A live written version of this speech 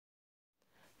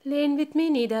Learn with me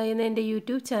Neetha എന്ന എൻ്റെ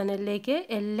YouTube ചാനലിലേക്ക്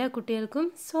എല്ലാ കുട്ടികൾക്കും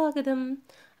സ്വാഗതം.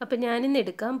 അപ്പം ഞാനിന്ന്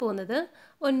എടുക്കാൻ പോകുന്നത്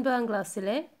 9ാം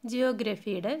ക്ലാസ്സിലെ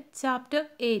ജിയോഗ്രഫിയുടെ ചാപ്റ്റർ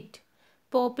 8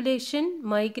 പോപ്പുലേഷൻ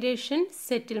മൈഗ്രേഷൻ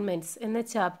സെറ്റിൽമെൻറ്റ്സ് എന്ന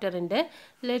ചാപ്റ്ററിൻ്റെ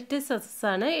ലേറ്റസ്റ്റ്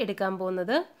സക്സസ്സാണ് എടുക്കാൻ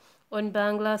പോകുന്നത്.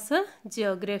 9ാം ക്ലാസ്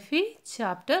ജിയോഗ്രഫി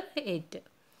ചാപ്റ്റർ 8.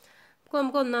 അപ്പോൾ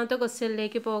നമുക്ക് ഒന്നാമത്തെ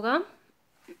ക്വസ്റ്റ്യനിലേക്ക് പോകാം.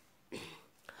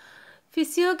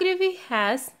 Physiography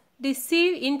has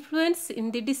decisive influence in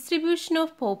the distribution of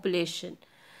population.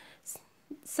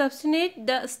 Substantiate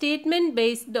the statement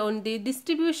based on the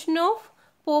distribution of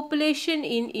population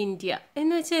in India.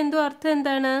 എന്ന് വെച്ചാൽ എന്തോ അർത്ഥം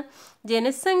എന്താണ്?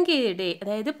 ജനസംഖ്യയുടെ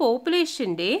അതായത്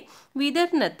പോപ്പുലേഷൻ്റെ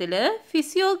വിതരണത്തിൽ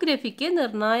ഫിസിയോഗ്രഫിക്ക്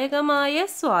നിർണായകമായ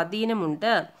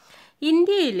സ്വാധീനമുണ്ട്.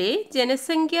 ഇന്ത്യയിലെ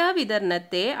ജനസംഖ്യാ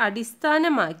വിതരണത്തെ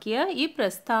അടിസ്ഥാനമാക്കിയ ഈ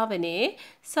പ്രസ്താവനയെ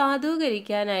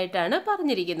സാധൂകരിക്കാനായിട്ടാണ്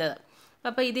പറഞ്ഞിരിക്കുന്നത്.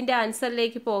 അപ്പോൾ ഇതിൻ്റെ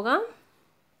ആൻസറിലേക്ക് പോകാം.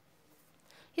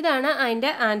 ഇതാണ്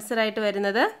അതിൻ്റെ ആൻസറായിട്ട്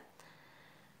വരുന്നത്.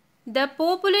 The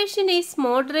population is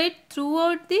moderate through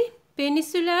out the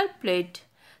peninsular plate.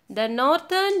 The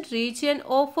northern region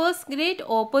offers great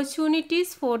opportunities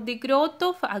for the growth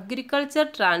of agriculture,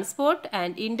 transport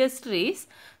and industries,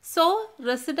 so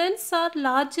residents are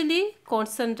largely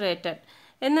concentrated.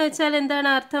 എന്ന് വെച്ചാൽ എന്താണ്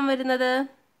അർത്ഥം വരുന്നത്?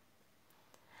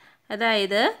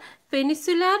 അതായത്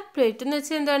പെനിസുലാർ പ്ലേറ്റ് എന്ന്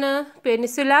വെച്ചാൽ എന്താണ്?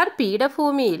 പെനിസുലാർ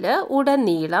പീഠഭൂമിയിൽ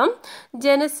ഉടനീളം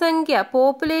ജനസംഖ്യ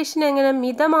പോപ്പുലേഷൻ എങ്ങനെ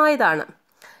മിതമായതാണ്.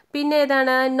 പിന്നെ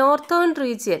ഏതാണ്? നോർത്തേൺ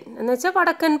റീജിയൻ എന്ന് വെച്ചാൽ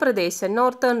വടക്കൻ പ്രദേശം,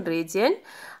 നോർത്തേൺ റീജിയൻ.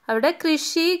 അവിടെ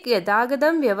കൃഷി,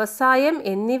 ഗതാഗതം, വ്യവസായം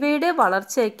എന്നിവയുടെ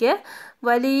വളർച്ചയ്ക്ക്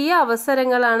വലിയ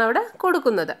അവസരങ്ങളാണ് അവിടെ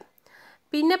കൊടുക്കുന്നത്.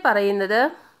 പിന്നെ പറയുന്നത്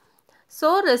so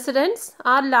residence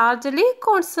R largely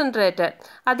concentrated.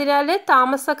 അതിനാൽ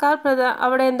താമസക്കാർ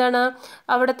അവിടെ എന്താണ്?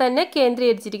 അവിടെ തന്നെ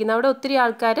കേന്ദ്രീകരിച്ചിരിക്കുന്നു, അവിടെ ഒത്തിരി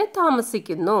ആൾക്കാർ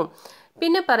താമസിക്കുന്നു.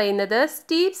 പിന്നെ പറയുന്നത്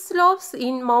steep slopes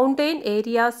in mountain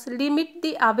areas limit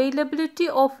the availability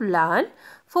of land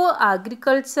for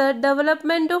agriculture,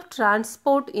 development of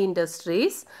transport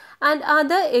industries and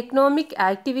other economic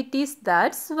activities.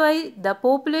 That's why the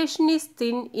population is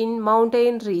thin in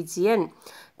mountain region.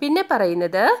 പിന്നെ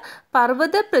പറയുന്നത്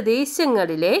പർവ്വത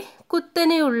പ്രദേശങ്ങളിലെ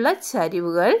കുത്തനെയുള്ള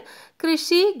ചരിവുകൾ,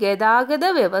 കൃഷി, ഗതാഗത,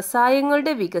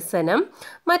 വ്യവസായങ്ങളുടെ വികസനം,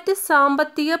 മറ്റ്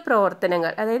സാമ്പത്തിക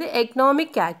പ്രവർത്തനങ്ങൾ അതായത്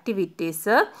എക്കണോമിക്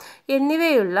ആക്ടിവിറ്റീസ്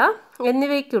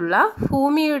എന്നിവയ്ക്കുള്ള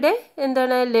ഭൂമിയുടെ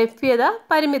എന്താണ് ലഭ്യത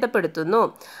പരിമിതപ്പെടുത്തുന്നു.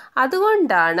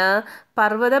 അതുകൊണ്ട്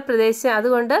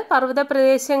പർവ്വത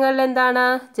പ്രദേശങ്ങളിൽ എന്താണ്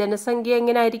ജനസംഖ്യ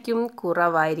എങ്ങനെയായിരിക്കും?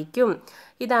 കുറവായിരിക്കും.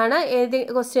 ഇതാണ് ഏത്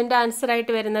ക്വസ്റ്റ്യൻ്റെ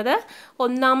ആൻസറായിട്ട് വരുന്നത്?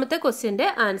 ഒന്നാമത്തെ ക്വസ്റ്റ്യൻ്റെ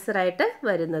ആൻസറായിട്ട്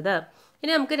വരുന്നത്.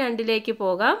 ഇനി നമുക്ക് 2ലേക്ക്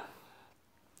പോകാം.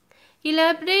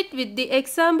 Elaborate with the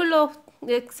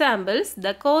examples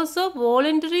the cause of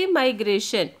voluntary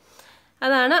migration.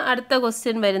 അതാണ് അടുത്ത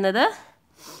ക്വസ്റ്റ്യൻ വരുന്നത്.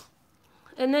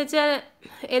 എന്ന് വെച്ചാൽ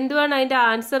എന്തുവാണ് അതിൻ്റെ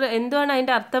ആൻസർ, എന്തുവാണ്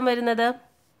അതിൻ്റെ അർത്ഥം വരുന്നത്?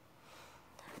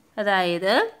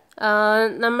 അതായത്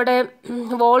നമ്മുടെ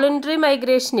വോളണ്ടറി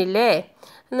മൈഗ്രേഷൻ ഇല്ലേ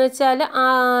എന്ന് വെച്ചാൽ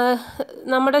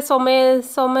നമ്മുടെ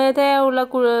സ്വമേധയുള്ള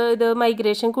ഇത്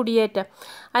മൈഗ്രേഷൻ, കുടിയേറ്റം,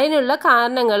 അതിനുള്ള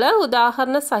കാരണങ്ങൾ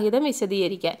ഉദാഹരണ സഹിതം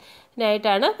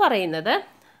വിശദീകരിക്കാനായിട്ടാണ് പറയുന്നത്.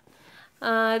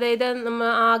 അതായത് നമ്മൾ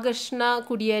ആകർഷണ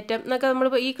കുടിയേറ്റം എന്നൊക്കെ നമ്മൾ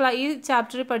ഈ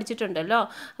ചാപ്റ്ററിൽ പഠിച്ചിട്ടുണ്ടല്ലോ.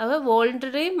 അപ്പോൾ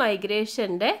വോളണ്ടറി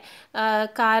മൈഗ്രേഷൻ്റെ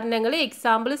കാരണങ്ങൾ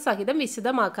എക്സാമ്പിൾ സഹിതം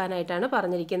വിശദമാക്കാനായിട്ടാണ്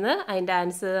പറഞ്ഞിരിക്കുന്നത്. അതിൻ്റെ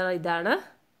ആൻസർ ഇതാണ്.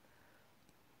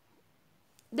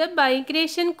 The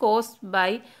migration caused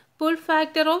by pull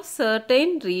factor of certain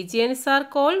regions are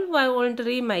called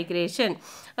voluntary migration.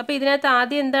 അപ്പോൾ ഇതിനകത്ത്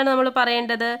ആദ്യം എന്താണ് നമ്മൾ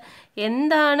പറയേണ്ടത്?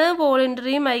 എന്താണ്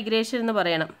വോളണ്ടറി മൈഗ്രേഷൻ എന്ന്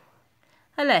പറയണം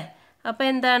അല്ലേ? അപ്പോൾ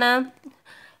എന്താണ്?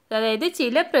 അതായത്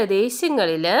ചില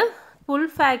പ്രദേശങ്ങളിൽ പുൾ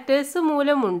ഫാക്ടേഴ്സ്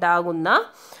മൂലമുണ്ടാകുന്ന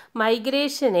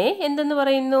മൈഗ്രേഷനെ എന്തെന്ന്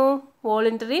പറയുന്നു?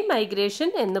 വോളണ്ടറി മൈഗ്രേഷൻ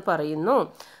എന്ന് പറയുന്നു.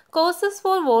 Causes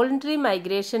for voluntary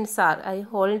migrations R,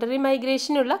 voluntary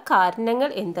മൈഗ്രേഷനുള്ള കാരണങ്ങൾ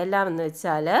എന്തെല്ലാം എന്ന്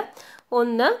വെച്ചാൽ,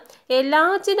 ഒന്ന്, A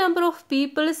large number of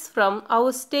people's from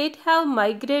our state have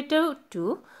migrated to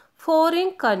foreign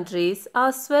countries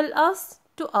as well as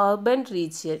to urban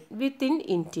region within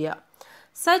India.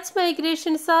 Such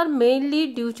migrations are mainly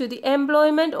due to the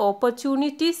employment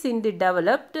opportunities in the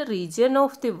developed region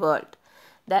of the world.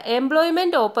 The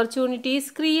employment opportunities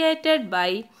created by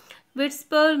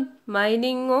widespread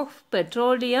mining of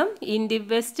petroleum in the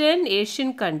Western Asian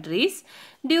countries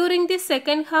during the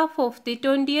second half of the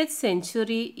 20th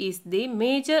century is the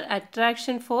major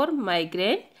attraction for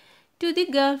migrants to the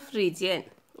Gulf region.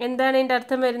 എന്താണ് ഇതിൻ്റെ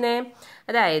അർത്ഥം വരുന്നത്?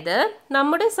 അതായത്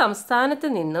നമ്മുടെ സംസ്ഥാനത്ത്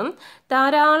നിന്നും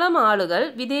ധാരാളം ആളുകൾ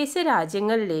വിദേശ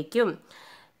രാജ്യങ്ങളിലേക്കും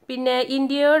പിന്നെ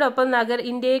ഇന്ത്യയുടെ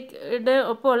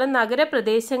ഒപ്പമുള്ള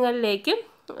നഗരപ്രദേശങ്ങളിലേക്കും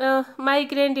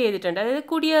മൈഗ്രേറ്റ് ചെയ്തിട്ടുണ്ട്, അതായത്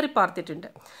കുടിയേറി പാർത്തിട്ടുണ്ട്.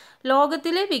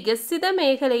 ലോകത്തിലെ വികസിത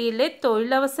മേഖലയിലെ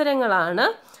തൊഴിലവസരങ്ങളാണ്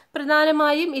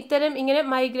പ്രധാനമായും ഇത്തരം ഇങ്ങനെ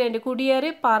മൈഗ്രേറ്റ്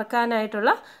കുടിയേറി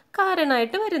പാർക്കാനായിട്ടുള്ള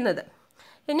കാരണമായിട്ട് വരുന്നത്.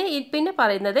 പിന്നെ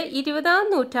പറയുന്നത് 20-ാം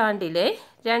നൂറ്റാണ്ടിലെ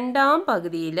രണ്ടാം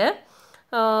പകുതിയിൽ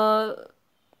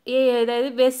അതായത്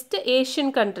വെസ്റ്റ് ഏഷ്യൻ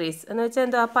കൺട്രീസ് എന്ന് വെച്ചാൽ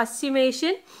എന്താ,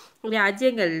 പശ്ചിമേഷ്യൻ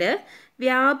രാജ്യങ്ങളിൽ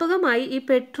വ്യാപകമായി ഈ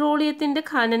പെട്രോളിയത്തിൻ്റെ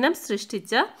ഖനനം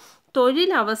സൃഷ്ടിച്ച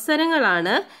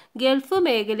തൊഴിലവസരങ്ങളാണ് ഗൾഫ്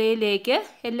മേഖലയിലേക്ക്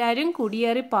എല്ലാവരും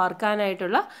കുടിയേറി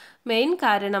പാർക്കാനായിട്ടുള്ള മെയിൻ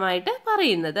കാരണമായിട്ട്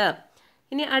പറയുന്നത്.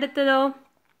 ഇനി അടുത്തതോ,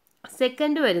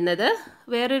 സെക്കൻഡ് വരുന്നത്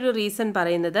വേറൊരു റീസൺ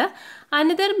പറയുന്നത്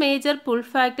another major pull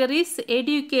factor is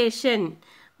education.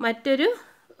 മറ്റൊരു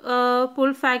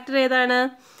പുൾ ഫാക്ടർ ഏതാണ്?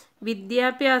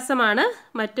 വിദ്യാഭ്യാസമാണ്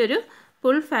മറ്റൊരു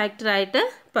പുൾ ഫാക്ടറായിട്ട്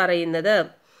പറയുന്നത്.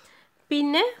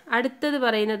 പിന്നെ അടുത്തത്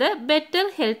പറയുന്നത് better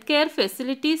health care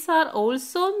facilities are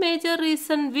also major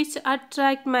reason which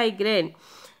attract migrate.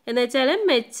 എന്ന് വെച്ചാൽ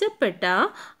മെച്ചപ്പെട്ട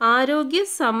ആരോഗ്യ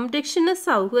സംരക്ഷണ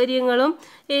സൗകര്യങ്ങളും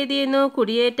ഏത് ചെയ്യുന്നു,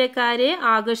 കുടിയേറ്റക്കാരെ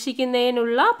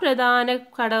ആകർഷിക്കുന്നതിനുള്ള പ്രധാന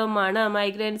ഘടകമാണ്.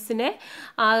 മൈഗ്രൻസിനെ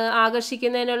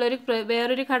ആകർഷിക്കുന്നതിനുള്ളൊരു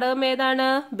വേറൊരു ഘടകം ഏതാണ്?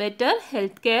 ബെറ്റർ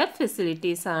ഹെൽത്ത് കെയർ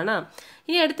ഫെസിലിറ്റീസ് ആണ്.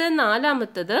 ഇനി അടുത്തത്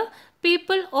നാലാമത്തത്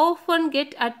people often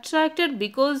get attracted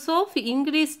because of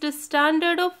increased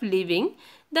standard of living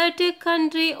that A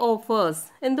country offers.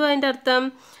 എന്തുവാ അതിൻ്റെ അർത്ഥം?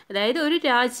 അതായത് ഒരു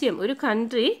രാജ്യം, ഒരു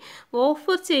കൺട്രി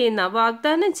ഓഫർ ചെയ്യുന്ന,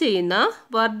 വാഗ്ദാനം ചെയ്യുന്ന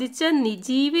വർദ്ധിച്ച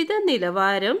ജീവിത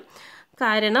നിലവാരം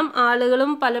കാരണം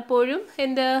ആളുകളും പലപ്പോഴും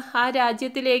ആ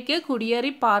രാജ്യത്തിലേക്ക്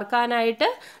കുടിയേറി പാർക്കാനായിട്ട്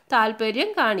താല്പര്യം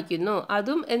കാണിക്കുന്നു.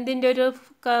 അതും എന്തിൻ്റെ ഒരു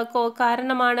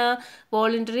കാരണമാണ്?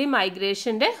 വോളണ്ടറി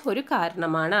മൈഗ്രേഷൻ്റെ ഒരു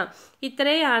കാരണമാണ്.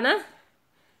 ഇത്രയാണ്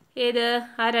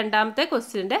ആ രണ്ടാമത്തെ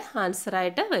ക്വസ്റ്റ്യൻ്റെ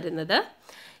ആൻസറായിട്ട് വരുന്നത്.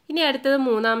 ഇനി അടുത്തത്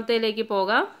മൂന്നാമത്തേലേക്ക്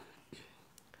പോകാം.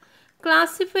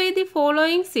 Classify the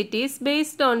following cities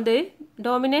based on the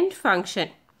dominant function.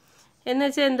 എന്ന്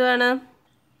വെച്ചാൽ എന്തുവാണ്?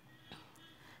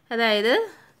 അതായത്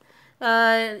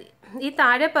ഈ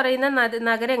താഴെ പറയുന്ന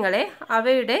നഗരങ്ങളെ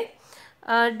അവയുടെ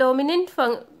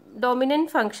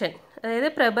ഡോമിനൻറ്റ് ഫങ്ഷൻ, അതായത്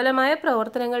പ്രബലമായ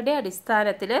പ്രവർത്തനങ്ങളുടെ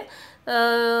അടിസ്ഥാനത്തിൽ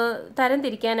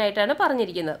തരംതിരിക്കാനായിട്ടാണ്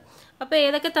പറഞ്ഞിരിക്കുന്നത്. അപ്പോൾ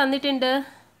ഏതൊക്കെ തന്നിട്ടുണ്ട്?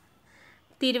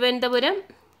 തിരുവനന്തപുരം,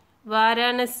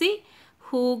 വാരാണസി,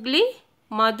 ഹൂഗ്ലി,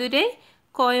 മധുരൈ,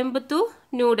 കോയമ്പത്തൂർ,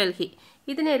 ന്യൂഡൽഹി.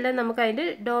 ഇതിനെല്ലാം നമുക്ക്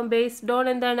അതിൻ്റെ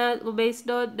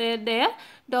ബേസ്ഡ് ഓൺ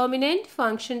ഡോമിനൻറ്റ്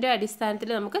ഫങ്ഷൻ്റെ അടിസ്ഥാനത്തിൽ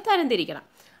നമുക്ക് തരംതിരിക്കണം.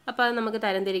 അപ്പോൾ അത് നമുക്ക്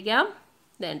തരംതിരിക്കാം.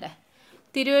 വേണ്ടേ,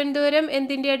 തിരുവനന്തപുരം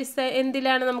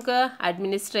എന്തിലാണ് നമുക്ക്?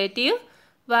 അഡ്മിനിസ്ട്രേറ്റീവ്.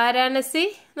 വാരാണസി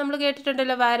നമ്മൾ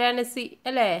കേട്ടിട്ടുണ്ടല്ലോ, വാരാണസി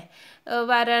അല്ലേ?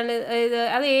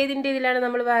 അത് ഏതിൻ്റെ ഇതിലാണ്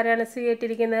നമ്മൾ വാരാണസി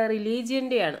കേട്ടിരിക്കുന്നത്?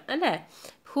 റിലീജിയൻ്റെയാണ് അല്ലേ?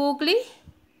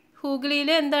 ഹൂഗ്ലിയിൽ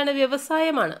എന്താണ്?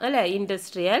 വ്യവസായമാണ് അല്ലേ?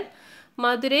 ഇൻഡസ്ട്രിയൽ.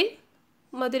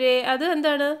 മധുരൈ അത്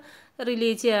എന്താണ്?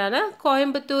 റിലീജിയനാണ്.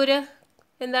 കോയമ്പത്തൂർ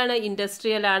എന്താണ്?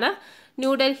 ഇൻഡസ്ട്രിയലാണ്.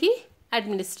 ന്യൂഡൽഹി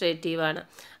അഡ്മിനിസ്ട്രേറ്റീവാണ്.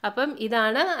 അപ്പം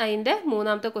ഇതാണ് അതിൻ്റെ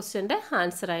മൂന്നാമത്തെ ക്വസ്റ്റ്യൻ്റെ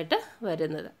ആൻസറായിട്ട്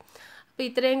വരുന്നത്. അപ്പോൾ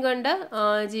ഇത്രയും കൊണ്ട്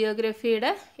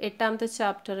ജിയോഗ്രഫിയുടെ 8ാമത്തെ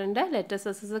ചാപ്റ്ററിൻ്റെ ലെറ്റർ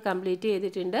സക്സസ് കംപ്ലീറ്റ്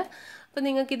ചെയ്തിട്ടുണ്ട്. അപ്പോൾ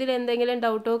നിങ്ങൾക്ക് ഇതിൽ എന്തെങ്കിലും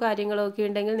ഡൗട്ടോ കാര്യങ്ങളോ ഒക്കെ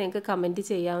ഉണ്ടെങ്കിൽ നിങ്ങൾക്ക് കമൻറ്റ്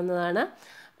ചെയ്യാവുന്നതാണ്.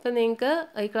 അപ്പോൾ നിങ്ങൾക്ക്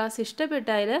ഈ ക്ലാസ്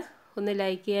ഇഷ്ടപ്പെട്ടാൽ ഒന്ന്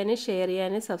ലൈക്ക് ചെയ്യാനും ഷെയർ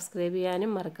ചെയ്യാനും സബ്സ്ക്രൈബ് ചെയ്യാനും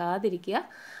മറക്കാതിരിക്കുക.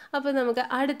 അപ്പോൾ നമുക്ക്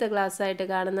അടുത്ത ക്ലാസ്സായിട്ട്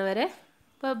കാണുന്നവരെ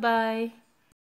ബൈ.